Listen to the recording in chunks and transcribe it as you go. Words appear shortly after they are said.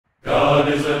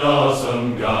God is an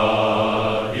awesome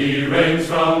God. He reigns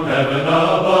from heaven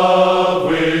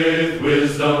above with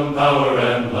wisdom, power,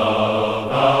 and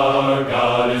love. Our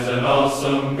God is an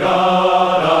awesome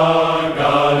God. Our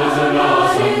God is an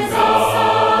awesome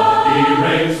God. He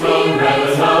reigns from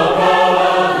heaven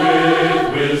above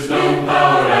with wisdom,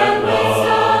 power, and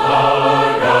love.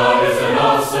 Our God is an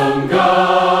awesome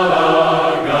God.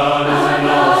 Our God is an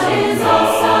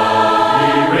awesome God.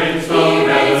 He reigns from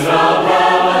heaven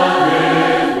above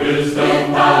with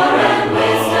wisdom, power, and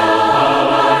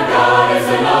love. Our God is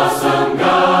an awesome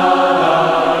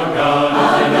God. Our God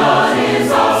is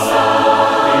an awesome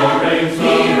God.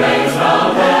 He reigns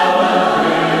from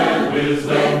heaven with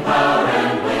wisdom, power,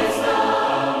 and wisdom.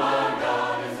 Our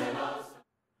God is an awesome.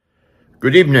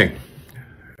 Good evening.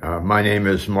 My name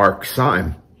is Mark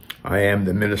Syme. I am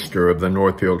the minister of the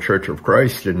Northfield Church of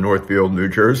Christ in Northfield, New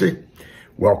Jersey.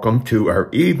 Welcome to our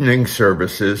evening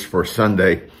services for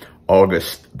Sunday,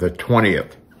 August the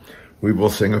 20th. We will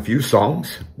sing a few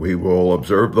songs. We will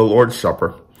observe the Lord's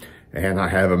Supper. And I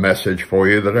have a message for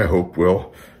you that I hope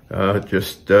will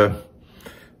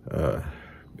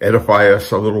edify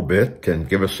us a little bit and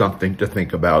give us something to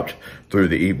think about through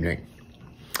the evening.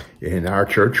 In our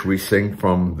church, we sing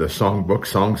from the songbook,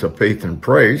 Songs of Faith and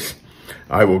Praise.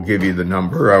 I will give you the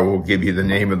number. I will give you the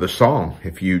name of the song.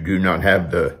 If you do not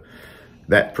have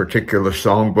that particular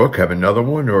songbook, have another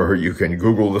one, or you can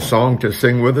Google the song to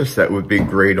sing with us. That would be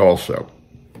great also.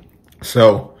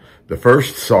 So the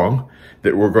first song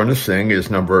that we're going to sing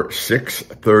is number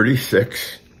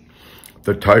 636.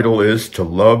 The title is To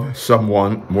Love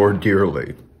Someone More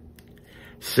Dearly.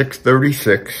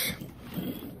 636.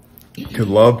 To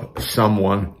love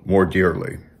someone more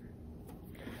dearly.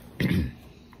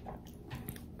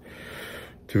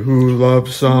 To love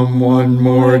someone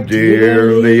more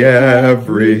dearly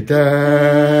every day.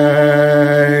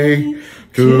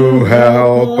 To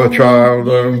help a child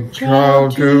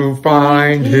to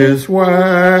find his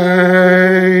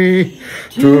way.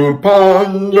 To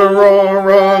ponder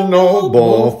o'er a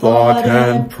noble thought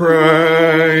and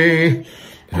pray.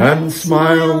 And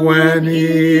smile when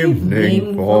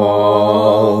evening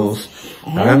falls,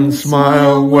 and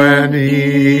smile when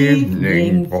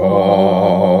evening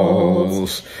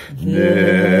falls.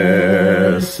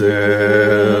 This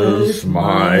is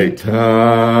my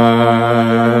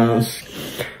task,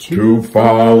 to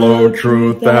follow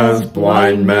truth as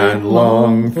blind men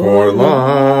long for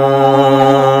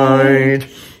light.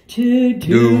 To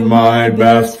do my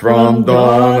best from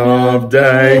dawn of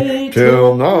day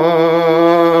till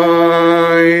night.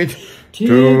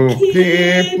 To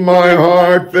keep my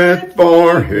heart fit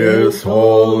for his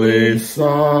holy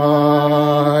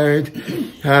sight.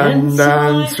 And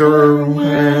answer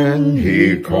when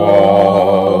he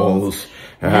calls.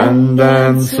 And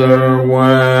answer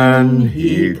when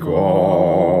he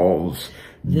calls.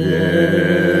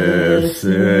 This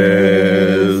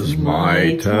is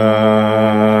my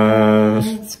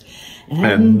task.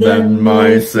 And then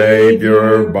my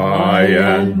Savior by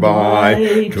and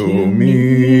by to meet,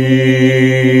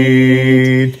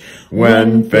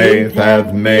 when faith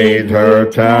hath made her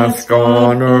task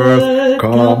on earth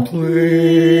complete,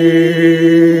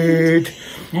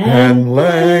 and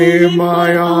lay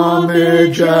my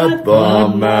homage at the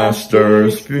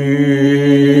Master's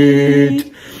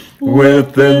feet,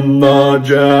 within the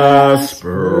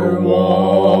jasper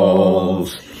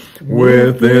walls.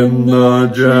 Within the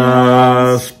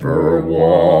jasper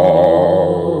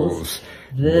walls,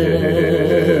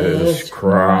 this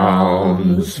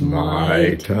crowns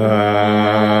my task.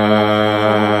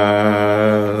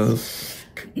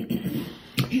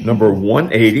 Number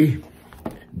 180,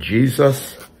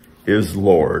 Jesus is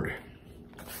Lord.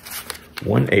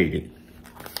 180,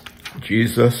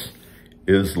 Jesus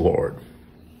is Lord.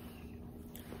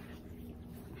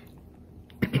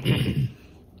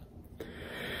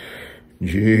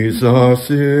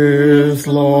 Jesus is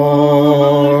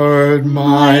Lord,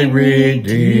 my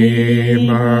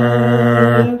Redeemer.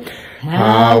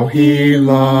 How he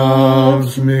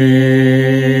loves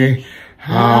me,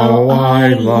 how I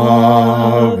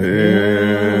love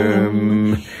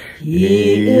him.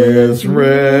 He is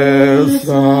risen,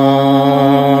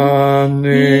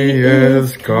 he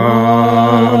is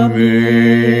coming.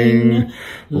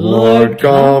 Lord,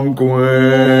 come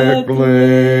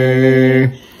quickly.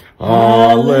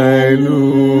 Alleluia.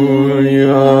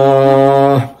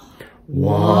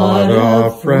 What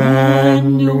a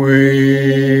friend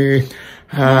we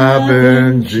have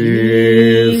in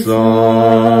Jesus.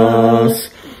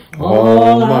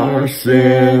 All our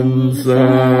sins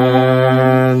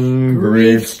and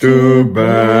griefs to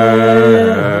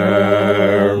bear.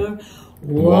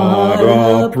 What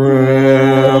a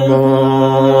privilege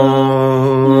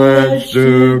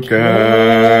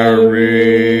carry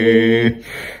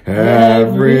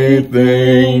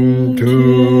everything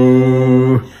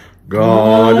to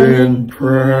God in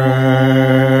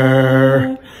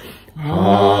prayer.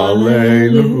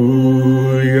 Hallelujah,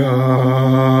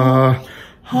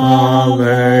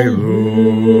 hallelujah,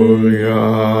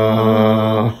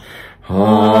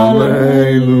 hallelujah,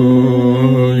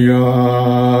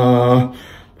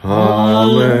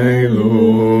 hallelujah,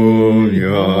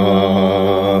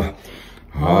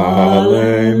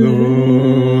 hallelujah,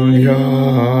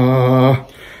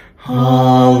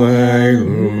 hallelujah.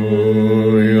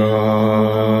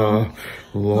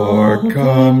 Lord,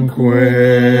 come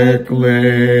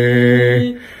quickly.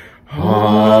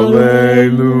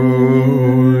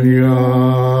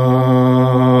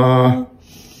 Hallelujah.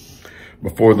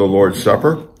 Before the Lord's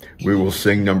Supper, we will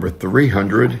sing number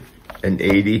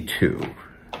 382.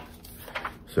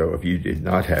 So if you did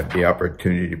not have the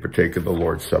opportunity to partake of the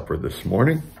Lord's Supper this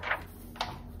morning,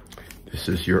 this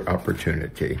is your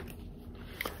opportunity.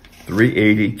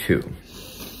 382.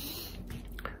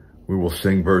 We will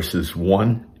sing verses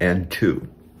 1 and 2.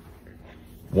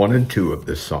 1 and 2 of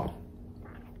this song.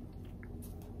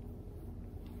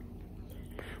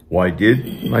 Why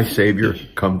did my Savior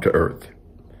come to earth?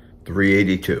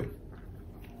 382.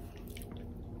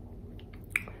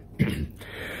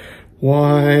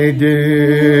 Why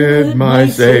did my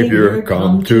Savior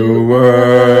come to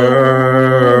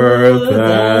earth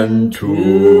and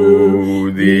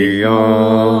to the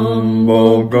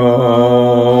humble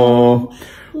go?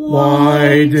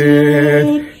 Why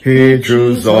did he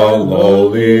choose a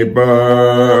lowly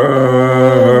birth?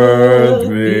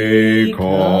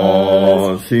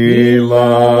 Because he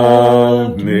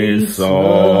loved me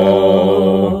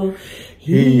so.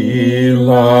 He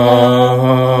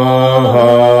loved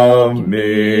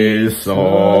me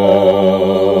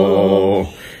so.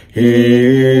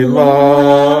 He loved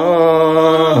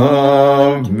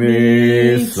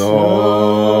me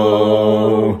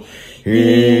so.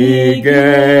 He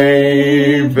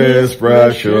gave his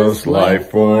precious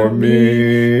life for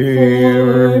me,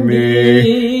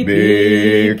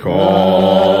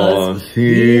 because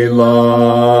he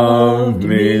loved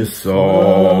me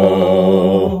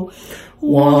so.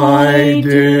 Why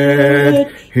did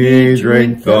he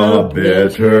drink the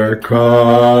bitter cup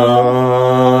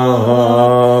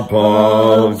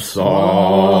of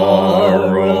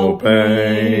sorrow,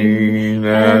 pain,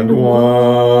 and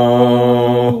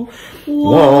woe?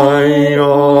 Why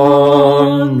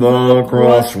on the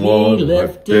cross was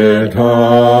lifted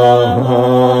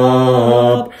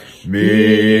up?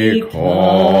 Because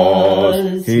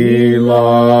he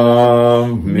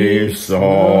loved me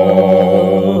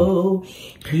so.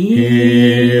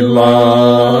 He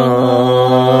loved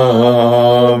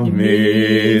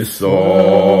me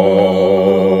so.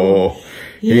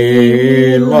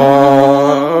 He loved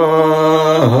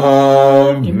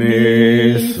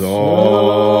me so.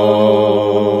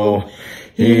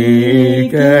 He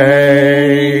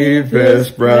gave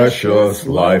his precious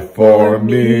life for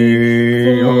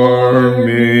me,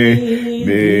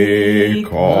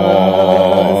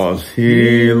 because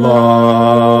he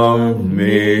loved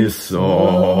me so.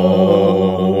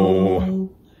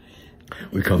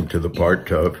 We come to the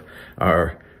part of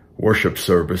our worship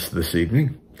service this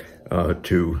evening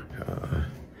to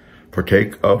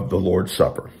partake of the Lord's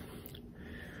Supper.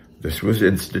 This was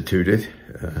instituted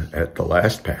at the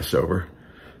last Passover,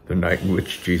 the night in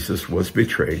which Jesus was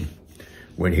betrayed,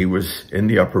 when he was in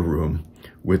the upper room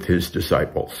with his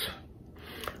disciples.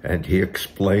 And he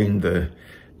explained the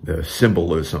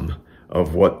symbolism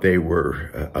of what they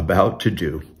were about to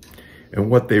do and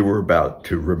what they were about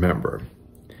to remember.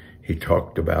 He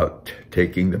talked about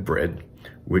taking the bread,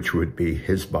 which would be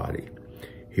his body.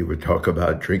 He would talk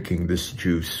about drinking this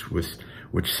juice,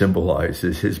 which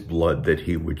symbolizes his blood that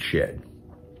he would shed.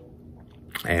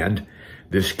 And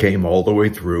this came all the way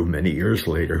through many years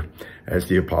later, as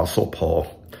the Apostle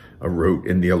Paul wrote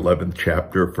in the 11th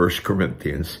chapter of 1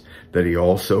 Corinthians, that he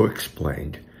also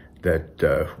explained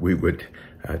that we would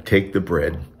take the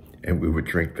bread and we would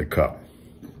drink the cup.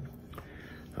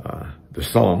 The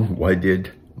song, Why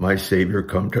Did My Savior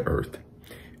Come to Earth?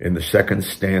 In the second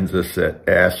stanza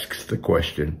asks the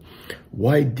question,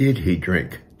 why did he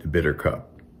drink the bitter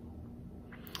cup?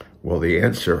 Well, the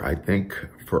answer, I think,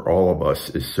 for all of us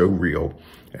is so real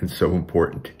and so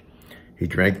important. He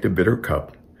drank the bitter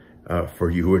cup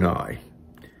for you and I.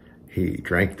 He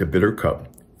drank the bitter cup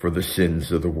for the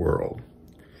sins of the world.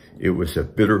 It was a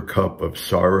bitter cup of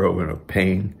sorrow and of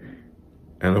pain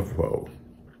and of woe.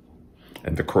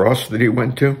 And the cross that he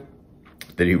went to,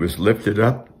 that he was lifted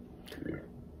up,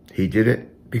 he did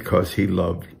it because he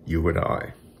loved you and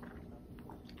I.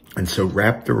 And so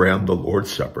wrapped around the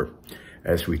Lord's Supper,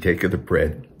 as we take of the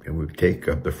bread and we take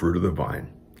of the fruit of the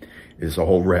vine, is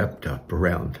all wrapped up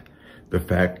around the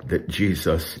fact that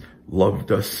Jesus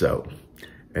loved us so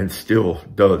and still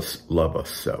does love us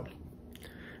so.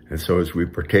 And so as we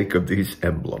partake of these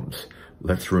emblems,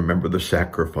 let's remember the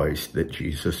sacrifice that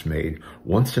Jesus made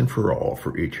once and for all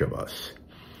for each of us.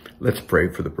 Let's pray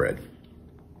for the bread.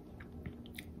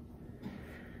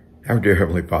 Our dear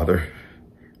Heavenly Father,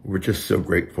 we're just so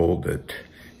grateful that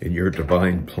in your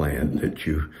divine plan that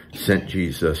you sent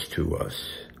Jesus to us,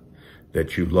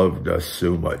 that you loved us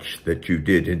so much that you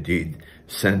did indeed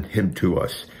send him to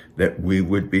us, that we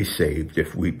would be saved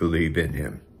if we believe in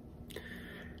him.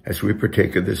 As we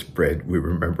partake of this bread, we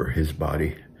remember his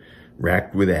body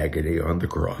racked with agony on the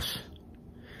cross,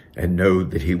 and know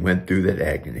that he went through that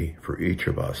agony for each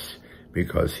of us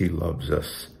because he loves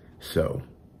us so.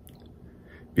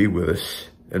 Be with us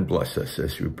and bless us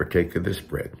as we partake of this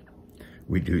bread.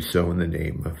 We do so in the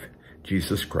name of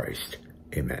Jesus Christ.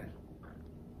 Amen.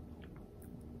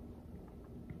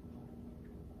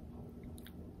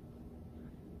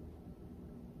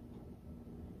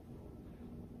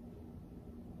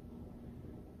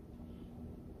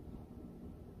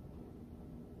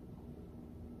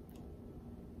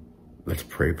 Let's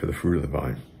pray for the fruit of the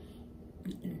vine.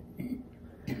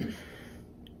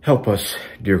 Help us,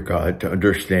 dear God, to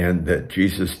understand that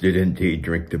Jesus did indeed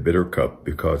drink the bitter cup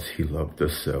because he loved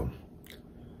us so,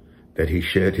 that he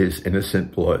shed his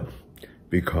innocent blood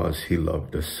because he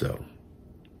loved us so.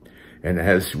 And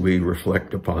as we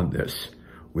reflect upon this,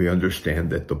 we understand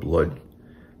that the blood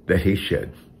that he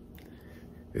shed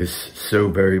is so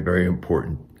very, very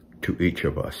important to each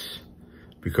of us,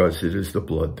 because it is the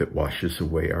blood that washes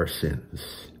away our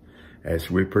sins.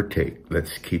 As we partake,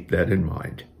 let's keep that in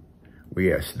mind.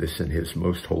 We ask this in his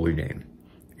most holy name.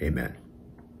 Amen.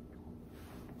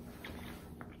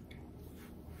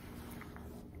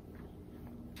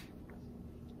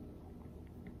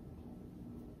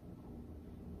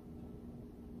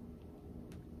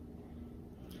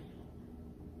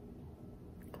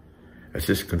 As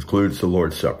this concludes the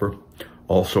Lord's Supper,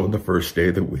 also on the first day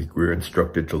of the week, we're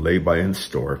instructed to lay by in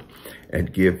store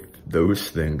and give those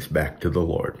things back to the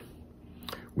Lord.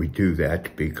 We do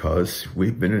that because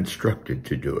we've been instructed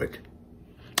to do it.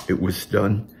 It was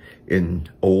done in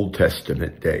Old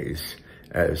Testament days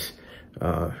as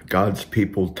God's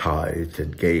people tithed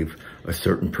and gave a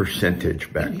certain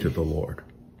percentage back to the Lord.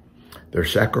 Their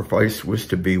sacrifice was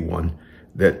to be one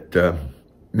that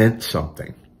meant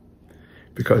something.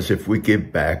 Because if we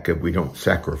give back and we don't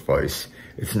sacrifice,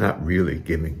 it's not really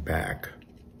giving back.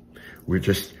 We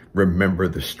just remember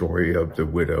the story of the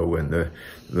widow and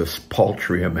this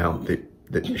paltry amount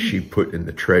that she put in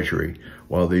the treasury,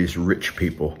 while these rich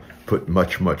people put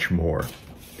much, much more.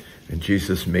 And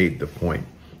Jesus made the point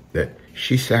that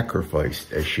she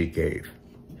sacrificed as she gave.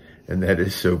 And that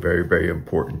is so very, very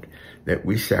important, that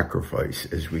we sacrifice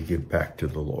as we give back to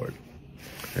the Lord.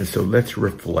 And so let's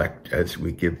reflect as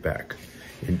we give back.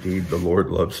 Indeed, the Lord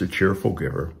loves a cheerful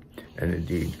giver, and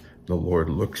indeed, the Lord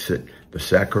looks at the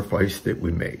sacrifice that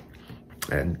we make,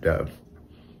 and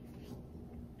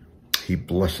he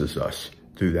blesses us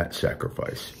through that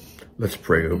sacrifice. Let's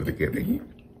pray over the giving.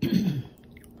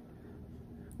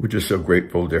 We're just so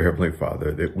grateful, dear Heavenly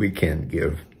Father, that we can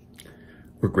give.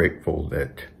 We're grateful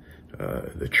that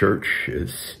the church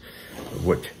is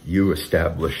what you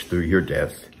established through your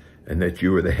death, and that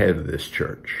you are the head of this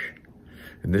church.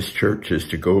 And this church is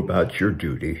to go about your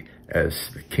duty as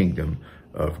the kingdom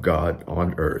of God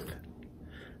on earth.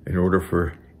 In order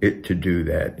for it to do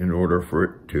that, in order for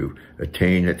it to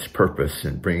attain its purpose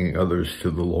in bringing others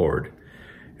to the Lord,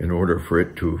 in order for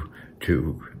it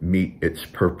to meet its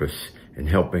purpose in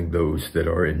helping those that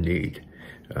are in need,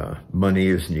 money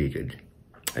is needed.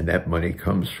 And that money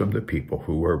comes from the people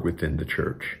who are within the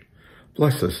church.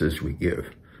 Bless us as we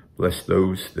give. Bless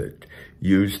those that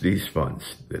use these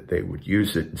funds, that they would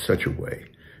use it in such a way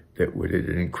that would it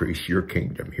increase your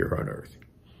kingdom here on earth.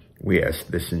 We ask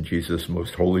this in Jesus'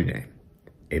 most holy name.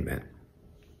 Amen.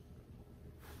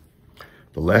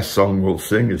 The last song we'll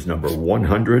sing is number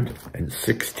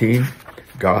 116,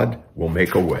 God Will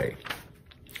Make a Way.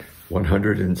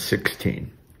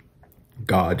 116,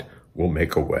 God Will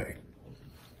Make a Way.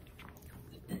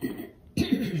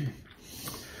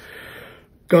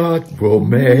 God will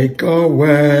make a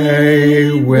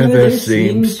way where there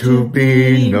seems to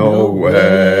be no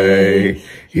way.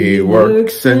 He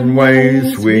works in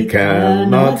ways we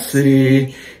cannot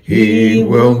see. He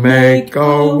will make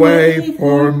a way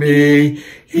for me.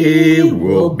 He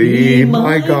will be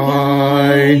my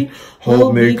guide.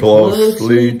 hold me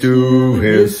closely to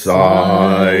his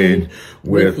side.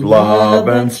 With love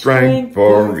and strength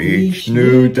for each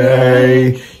new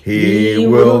day, he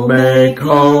will make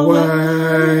a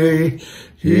way.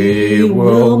 He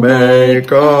will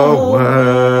make a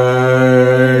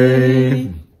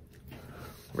way.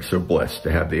 We're so blessed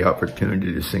to have the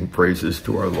opportunity to sing praises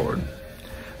to our Lord.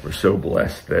 We're so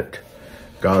blessed that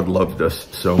God loved us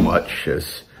so much,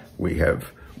 as we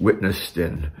have witnessed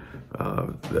in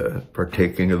the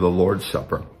partaking of the Lord's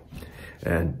Supper.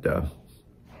 And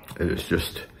it is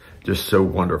just so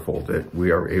wonderful that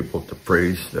we are able to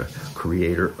praise the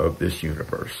Creator of this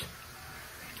universe.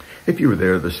 If you were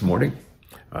there this morning,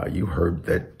 you heard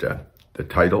that the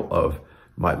title of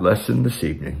my lesson this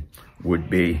evening would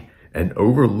be An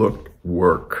Overlooked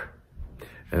Work.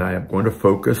 And I am going to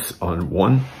focus on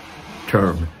one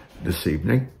term this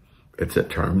evening. It's a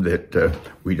term that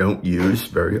we don't use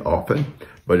very often,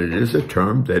 but it is a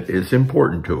term that is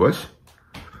important to us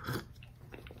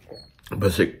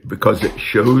because it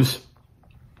shows,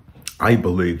 I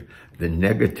believe, the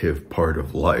negative part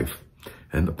of life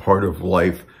and the part of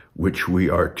life which we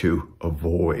are to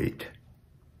avoid.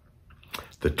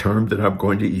 The term that I'm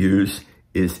going to use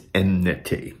is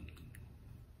enmity.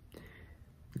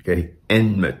 Okay,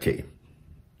 enmity.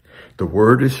 The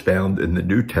word is found in the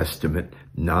New Testament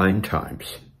 9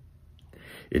 times.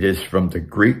 It is from the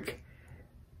Greek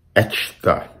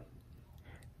echthra.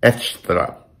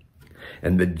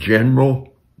 And the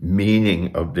general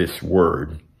meaning of this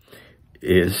word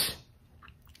is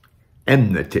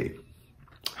enmity,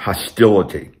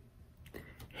 hostility,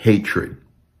 hatred.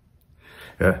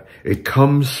 It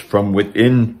comes from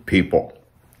within people,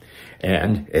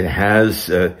 and it has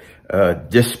a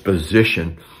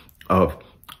disposition of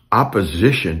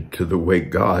opposition to the way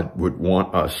God would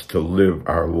want us to live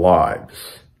our lives.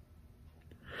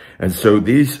 And so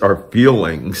these are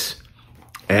feelings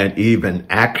and even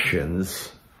actions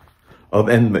of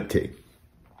enmity.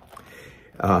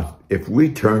 If we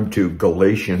turn to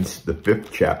Galatians, the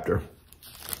 5th chapter,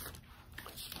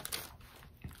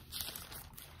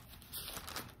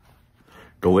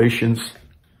 Galatians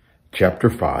chapter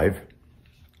 5,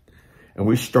 and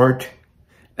we start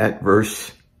at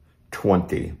verse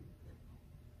 20.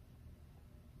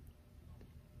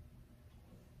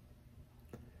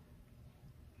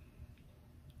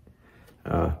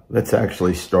 Let's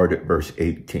actually start at verse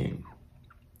 18.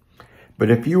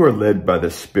 But if you are led by the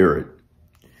Spirit,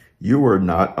 you are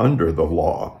not under the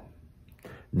law.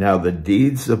 Now the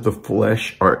deeds of the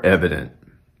flesh are evident.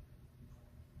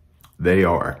 They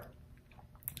are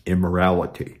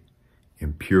immorality,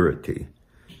 impurity,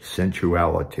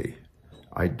 sensuality,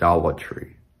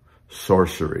 idolatry,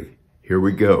 sorcery. Here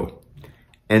we go.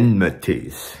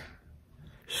 Enmities,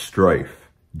 strife,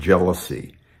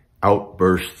 jealousy,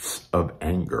 outbursts of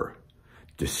anger,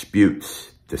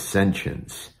 disputes,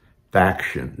 dissensions,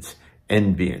 factions,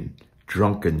 envying,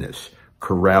 drunkenness,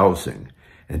 carousing,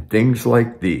 and things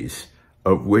like these,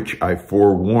 of which I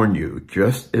forewarn you,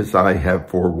 just as I have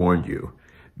forewarned you,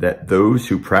 that those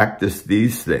who practice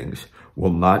these things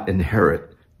will not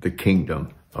inherit the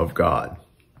kingdom of God.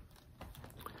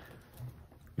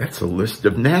 That's a list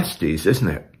of nasties, isn't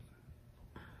it?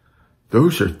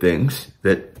 Those are things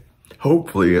that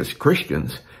hopefully as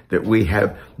Christians that we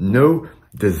have no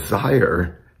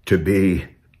desire to be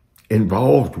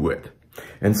involved with.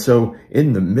 And so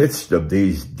in the midst of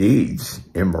these deeds,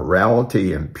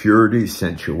 immorality, impurity,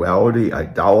 sensuality,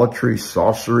 idolatry,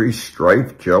 sorcery,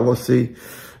 strife, jealousy,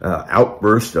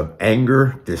 outbursts of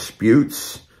anger,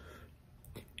 disputes,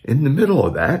 in the middle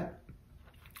of that,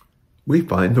 we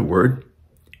find the word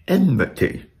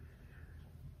enmity.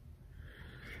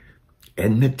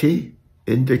 Enmity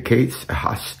indicates a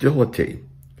hostility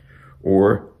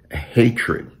or a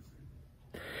hatred.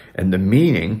 And the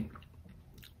meaning,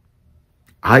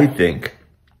 I think,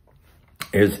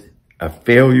 is a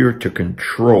failure to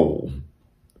control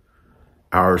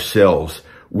ourselves,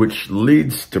 which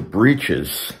leads to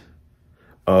breaches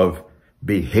of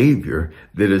behavior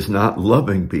that is not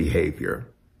loving behavior.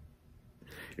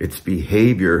 It's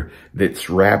behavior that's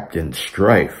wrapped in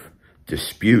strife,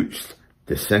 disputes,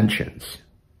 dissensions.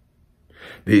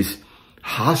 These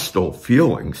hostile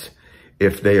feelings,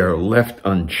 if they are left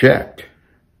unchecked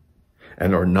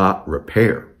and are not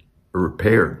repaired,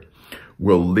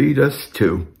 will lead us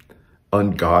to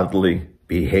ungodly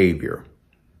behavior.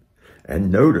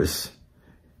 And notice,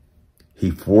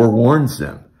 he forewarns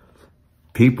them.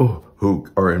 People who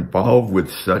are involved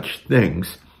with such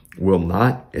things will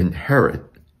not inherit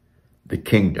the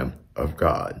kingdom of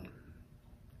God.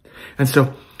 And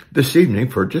so this evening,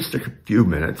 for just a few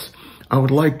minutes, I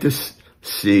would like to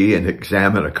see and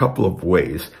examine a couple of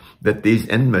ways that these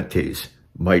enmities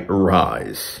might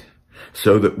arise,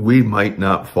 so that we might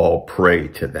not fall prey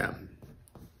to them.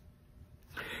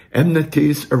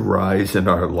 Enmities arise in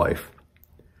our life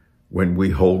when we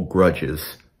hold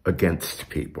grudges against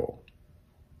people.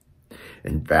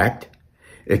 In fact,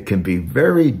 it can be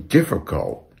very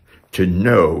difficult to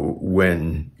know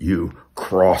when you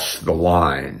cross the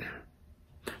line,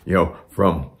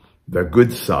 from the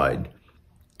good side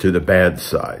to the bad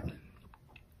side.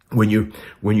 When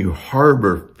you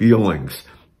harbor feelings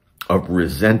of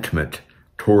resentment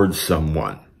towards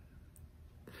someone,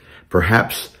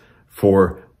 perhaps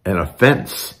for an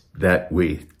offense that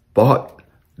we thought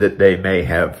that they may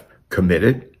have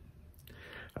committed,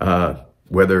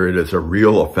 whether it is a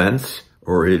real offense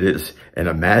or it is an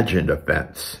imagined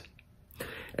offense.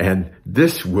 And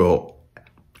this will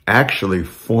actually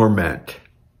foment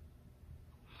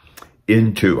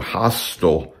into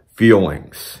hostile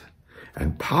feelings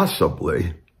and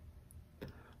possibly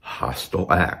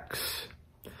hostile acts.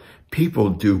 People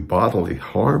do bodily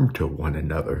harm to one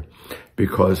another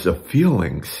because of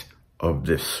feelings of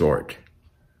this sort.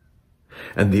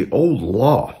 And the old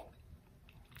law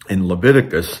in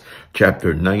Leviticus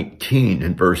chapter 19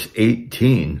 and verse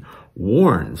 18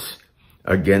 warns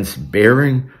against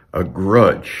bearing a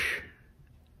grudge.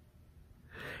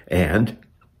 And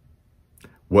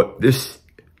what this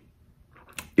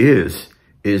is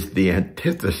the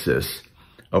antithesis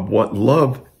of what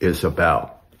love is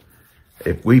about.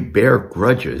 If we bear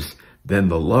grudges, then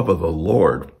the love of the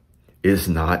Lord is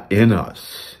not in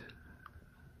us.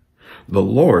 The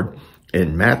Lord,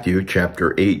 in Matthew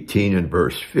chapter 18 and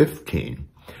verse 15,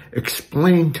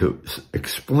 explains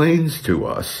to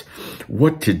us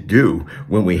what to do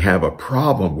when we have a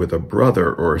problem with a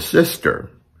brother or a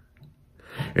sister.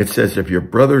 It says, if your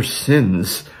brother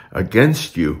sins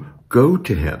against you, go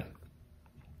to him.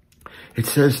 It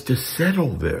says to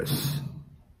settle this.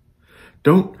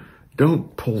 Don't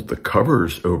pull the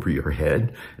covers over your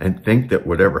head and think that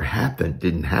whatever happened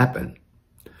didn't happen.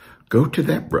 Go to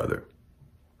that brother.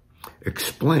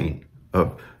 Explain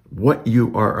of what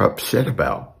you are upset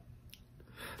about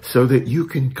so that you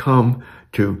can come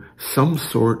to some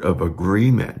sort of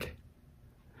agreement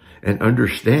and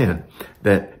understand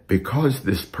that because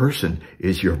this person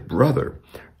is your brother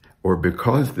or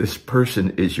because this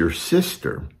person is your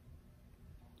sister,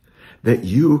 that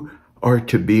you are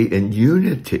to be in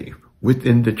unity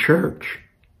within the church.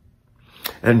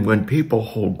 And when people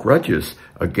hold grudges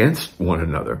against one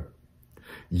another,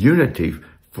 unity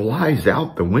flies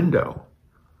out the window.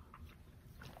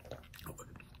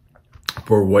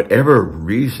 For whatever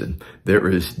reason, there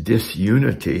is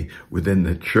disunity within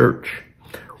the church.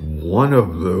 One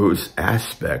of those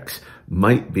aspects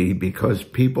might be because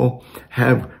people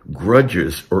have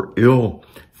grudges or ill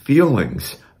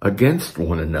feelings against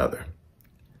one another.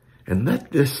 And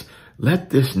let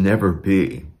this never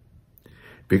be,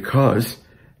 because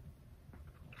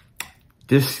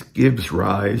this gives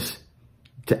rise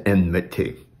to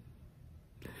enmity.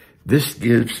 This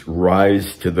gives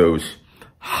rise to those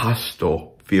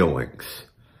hostile feelings,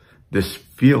 this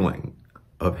feeling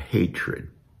of hatred.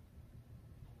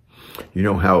 You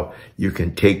know how you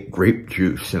can take grape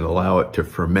juice and allow it to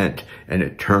ferment and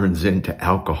it turns into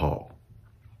alcohol?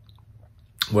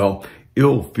 Well,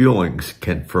 ill feelings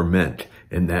can ferment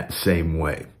in that same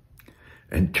way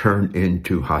and turn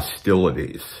into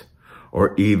hostilities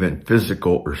or even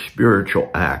physical or spiritual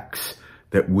acts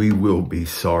that we will be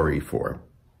sorry for.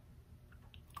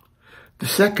 The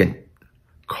second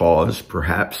cause,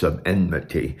 perhaps, of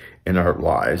enmity in our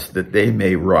lives that they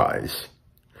may rise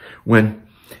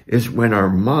is when our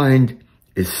mind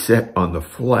is set on the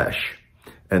flesh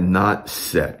and not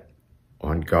set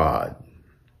on God.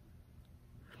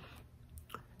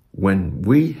 When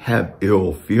we have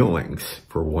ill feelings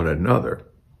for one another,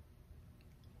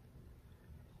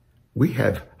 we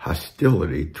have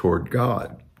hostility toward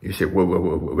God. You say,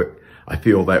 wait, I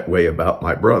feel that way about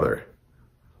my brother.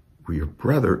 Well, your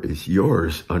brother is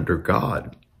yours under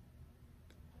God.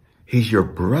 He's your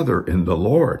brother in the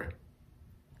Lord.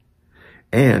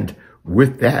 And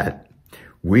with that,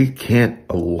 we can't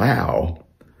allow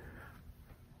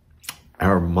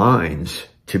our minds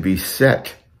to be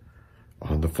set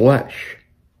on the flesh.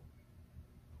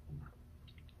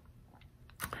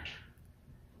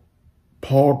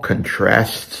 Paul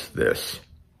contrasts this,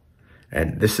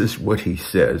 and this is what he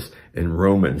says in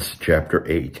Romans chapter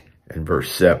 8 and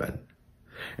verse 7.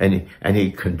 And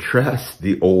he contrasts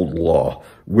the old law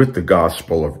with the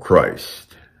gospel of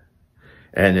Christ.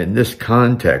 And in this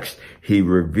context, he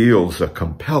reveals a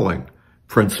compelling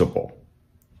principle.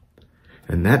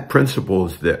 And that principle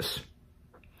is this: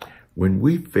 when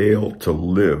we fail to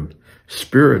live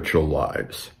spiritual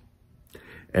lives,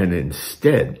 and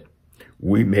instead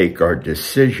we make our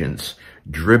decisions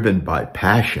driven by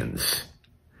passions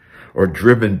or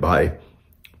driven by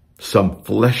some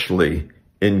fleshly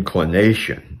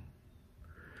inclination,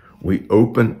 we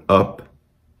open up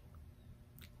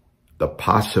the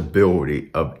possibility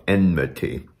of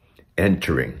enmity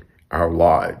entering our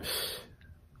lives.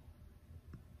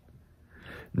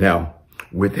 Now,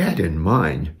 with that in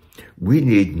mind, we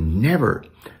need never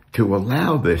to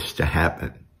allow this to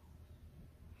happen,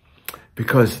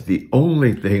 because the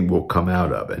only thing will come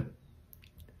out of it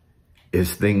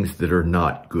is things that are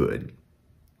not good,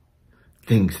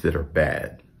 things that are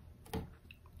bad.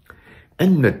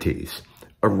 Enmities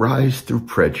arise through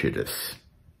prejudice.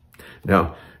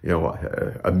 Now,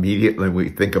 immediately we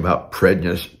think about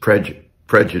prejudice,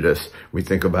 we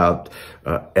think about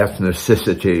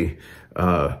ethnicity,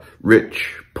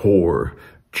 rich, poor,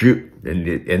 Jew.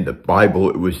 In the Bible,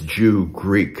 it was Jew,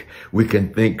 Greek. We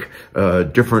can think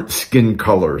different skin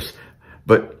colors,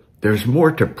 but there's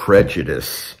more to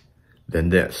prejudice than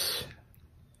this.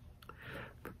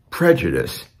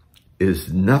 Prejudice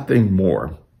is nothing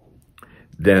more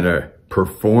than a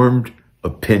performed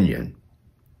opinion,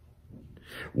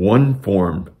 one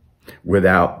formed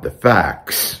without the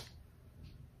facts,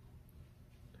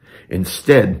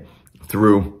 instead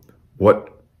through what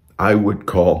I would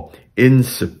call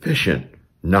insufficient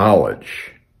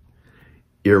knowledge,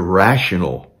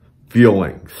 irrational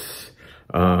feelings,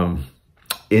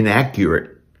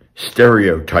 inaccurate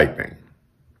stereotyping.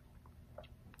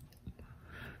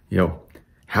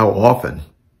 How often,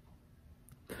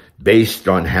 based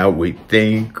on how we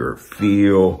think or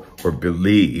feel or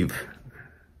believe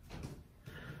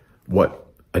what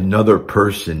another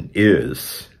person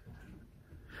is,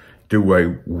 do we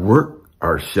work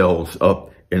ourselves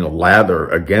up in a lather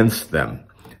against them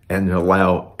and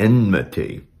allow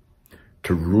enmity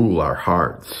to rule our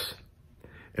hearts?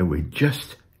 And we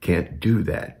just can't do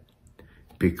that,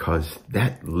 because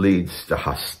that leads to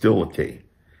hostility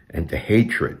and to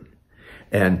hatred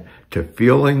and to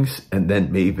feelings, and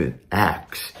then even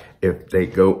acts, if they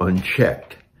go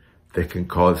unchecked, that can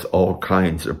cause all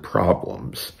kinds of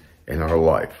problems in our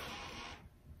life.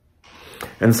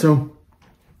 And so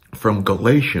from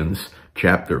Galatians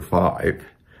chapter 5,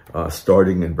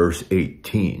 starting in verse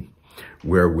 18,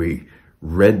 where we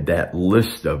read that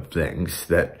list of things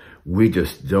that we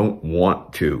just don't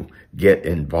want to get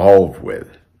involved with,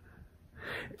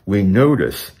 we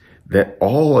notice that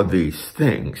all of these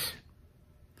things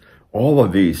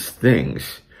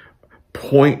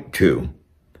point to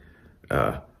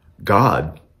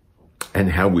God and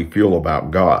how we feel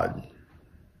about God.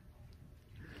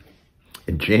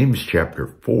 In James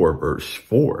chapter 4, verse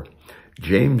 4,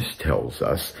 James tells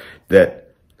us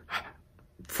that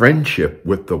friendship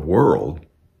with the world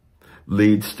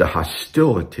leads to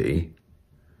hostility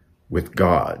with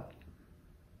God.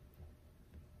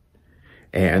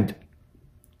 And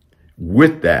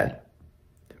with that,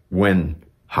 when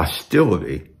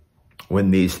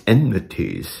these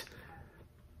enmities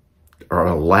are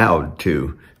allowed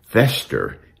to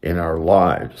fester in our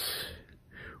lives,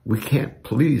 we can't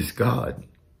please God.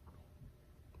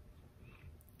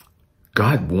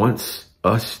 God wants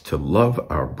us to love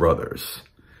our brothers.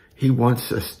 He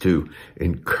wants us to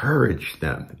encourage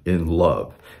them in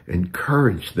love,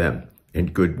 encourage them in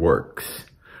good works.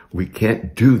 We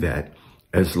can't do that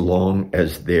as long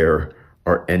as there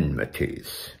are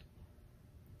enmities.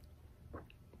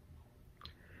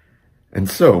 And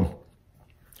so,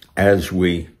 as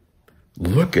we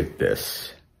look at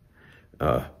this,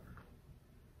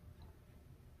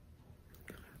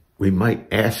 we might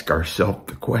ask ourselves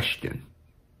the question,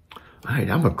 all right,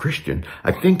 I'm a Christian.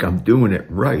 I think I'm doing it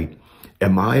right.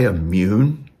 Am I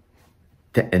immune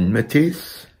to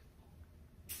enmities?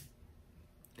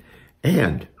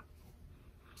 And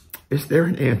is there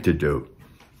an antidote?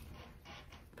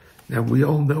 Now, we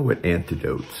all know what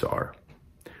antidotes are.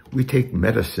 We take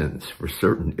medicines for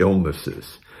certain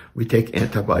illnesses. We take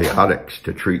antibiotics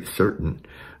to treat certain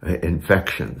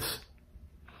infections.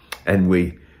 And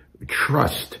we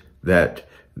trust that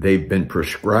they've been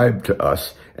prescribed to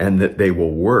us and that they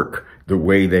will work the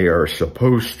way they are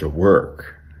supposed to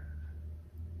work.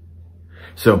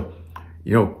 So,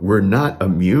 we're not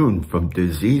immune from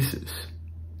diseases.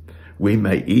 We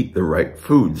may eat the right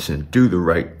foods and do the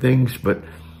right things, but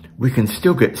we can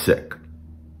still get sick.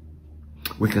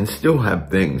 We can still have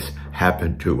things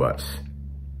happen to us.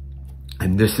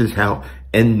 And this is how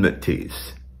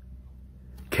enmities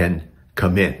can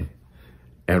come in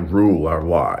and rule our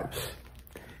lives.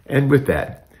 And with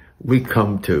that, we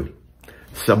come to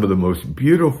some of the most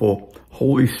beautiful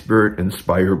Holy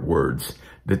Spirit-inspired words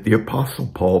that the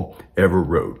Apostle Paul ever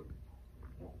wrote.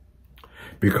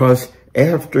 Because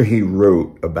after he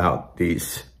wrote about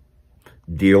these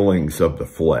dealings of the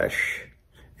flesh,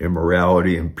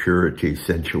 immorality, impurity,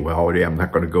 sensuality, I'm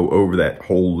not going to go over that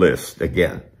whole list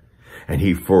again. And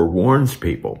he forewarns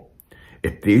people,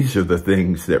 if these are the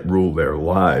things that rule their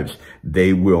lives,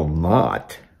 they will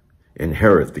not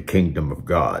inherit the kingdom of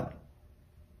God.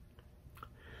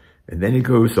 And then he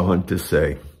goes on to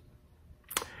say,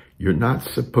 you're not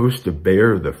supposed to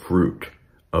bear the fruit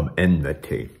of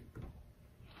enmity.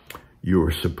 You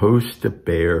are supposed to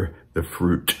bear the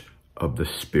fruit of the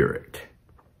Spirit.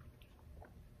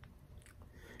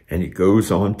 And he goes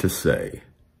on to say,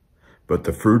 but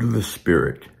the fruit of the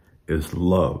Spirit is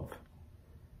love,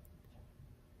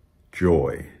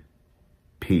 joy,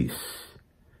 peace,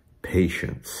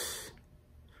 patience,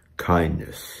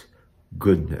 kindness,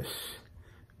 goodness,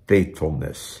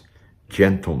 faithfulness,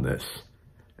 gentleness,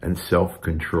 and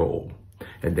self-control.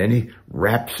 And then he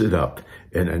wraps it up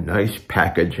in a nice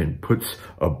package and puts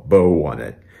a bow on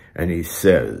it. And he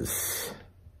says,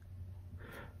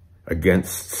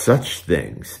 against such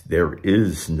things there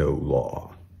is no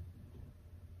law.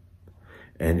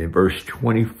 And in verse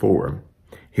 24,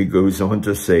 he goes on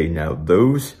to say, now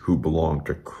those who belong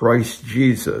to Christ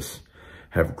Jesus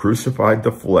have crucified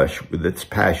the flesh with its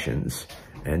passions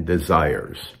and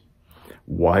desires.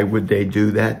 Why would they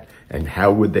do that? And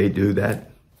how would they do that?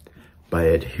 By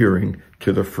adhering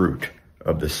to the fruit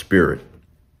of the Spirit.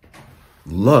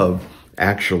 Love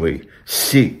actually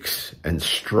seeks and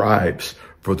strives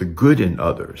for the good in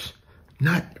others,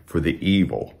 not for the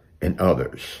evil in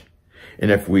others. And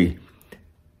if we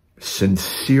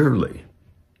sincerely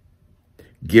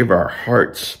give our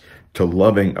hearts to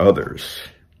loving others,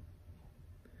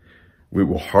 we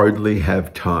will hardly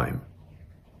have time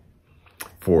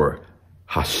for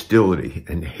hostility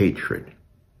and hatred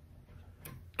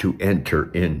to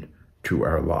enter into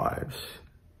our lives.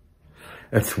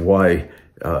 That's why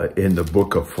in the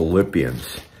book of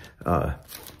Philippians,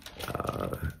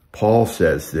 Paul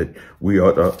says that we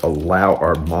ought to allow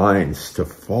our minds to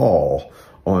fall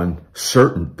on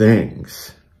certain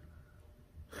things.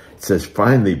 It says,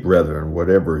 finally, brethren,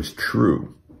 whatever is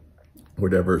true,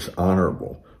 whatever is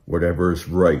honorable, whatever is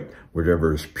right,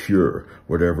 whatever is pure,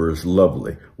 whatever is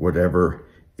lovely, whatever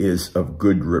is of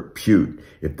good repute,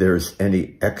 if there is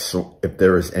any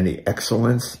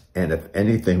excellence, and if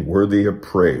anything worthy of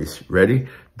praise, ready?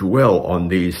 Dwell on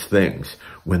these things.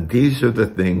 When these are the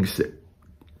things that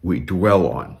we dwell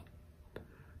on,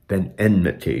 then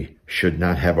enmity should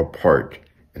not have a part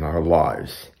in our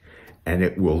lives. And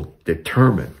it will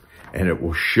determine and it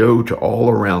will show to all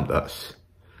around us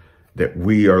that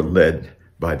we are led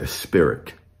by the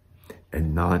Spirit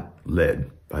and not led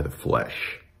by the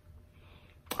flesh.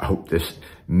 I hope this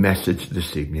message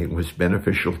this evening was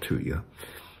beneficial to you.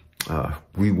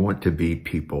 We want to be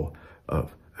people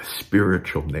of a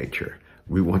spiritual nature.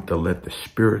 We want to let the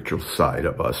spiritual side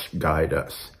of us guide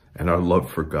us and our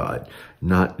love for God,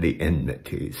 not the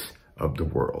enmities of the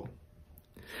world.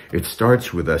 It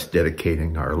starts with us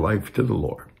dedicating our life to the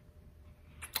Lord.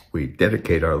 We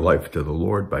dedicate our life to the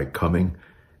Lord by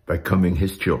becoming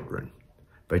his children,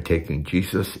 by taking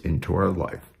Jesus into our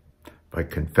life, by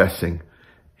confessing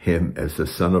him as the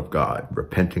Son of God,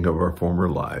 repenting of our former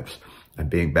lives, and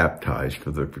being baptized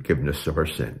for the forgiveness of our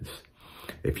sins.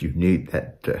 If you need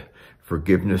that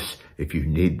forgiveness, if you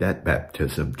need that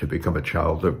baptism to become a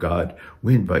child of God,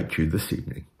 we invite you this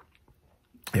evening.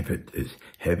 If it is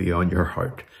heavy on your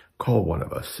heart, call one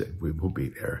of us and we will be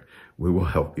there. We will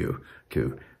help you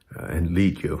to and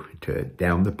lead you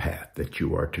down the path that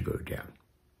you are to go down.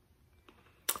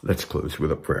 Let's close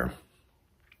with a prayer.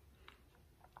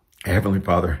 Heavenly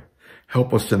Father,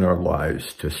 help us in our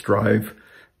lives to strive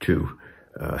to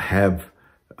have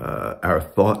our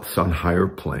thoughts on higher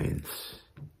planes.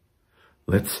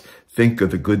 Let's think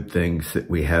of the good things that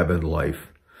we have in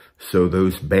life so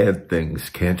those bad things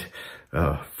can't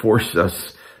force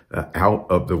us out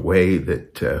of the way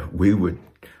that we would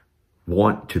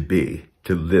want to be,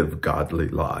 to live godly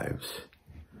lives.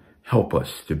 Help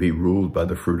us to be ruled by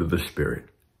the fruit of the Spirit.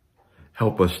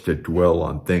 Help us to dwell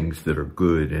on things that are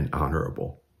good and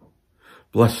honorable.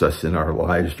 Bless us in our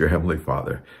lives, dear Heavenly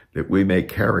Father, that we may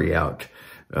carry out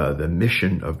the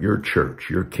mission of your church,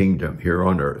 your kingdom here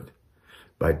on earth,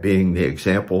 by being the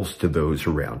examples to those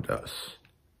around us.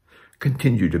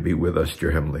 Continue to be with us,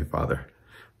 dear Heavenly Father.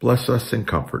 Bless us and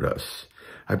comfort us.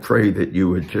 I pray that you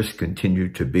would just continue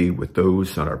to be with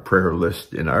those on our prayer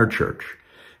list in our church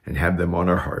and have them on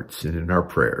our hearts and in our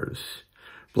prayers.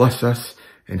 Bless us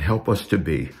and help us to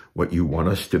be what you want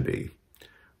us to be.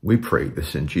 We pray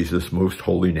this in Jesus' most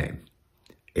holy name.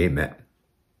 Amen.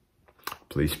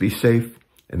 Please be safe,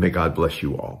 and may God bless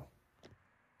you all.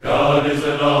 God is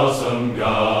an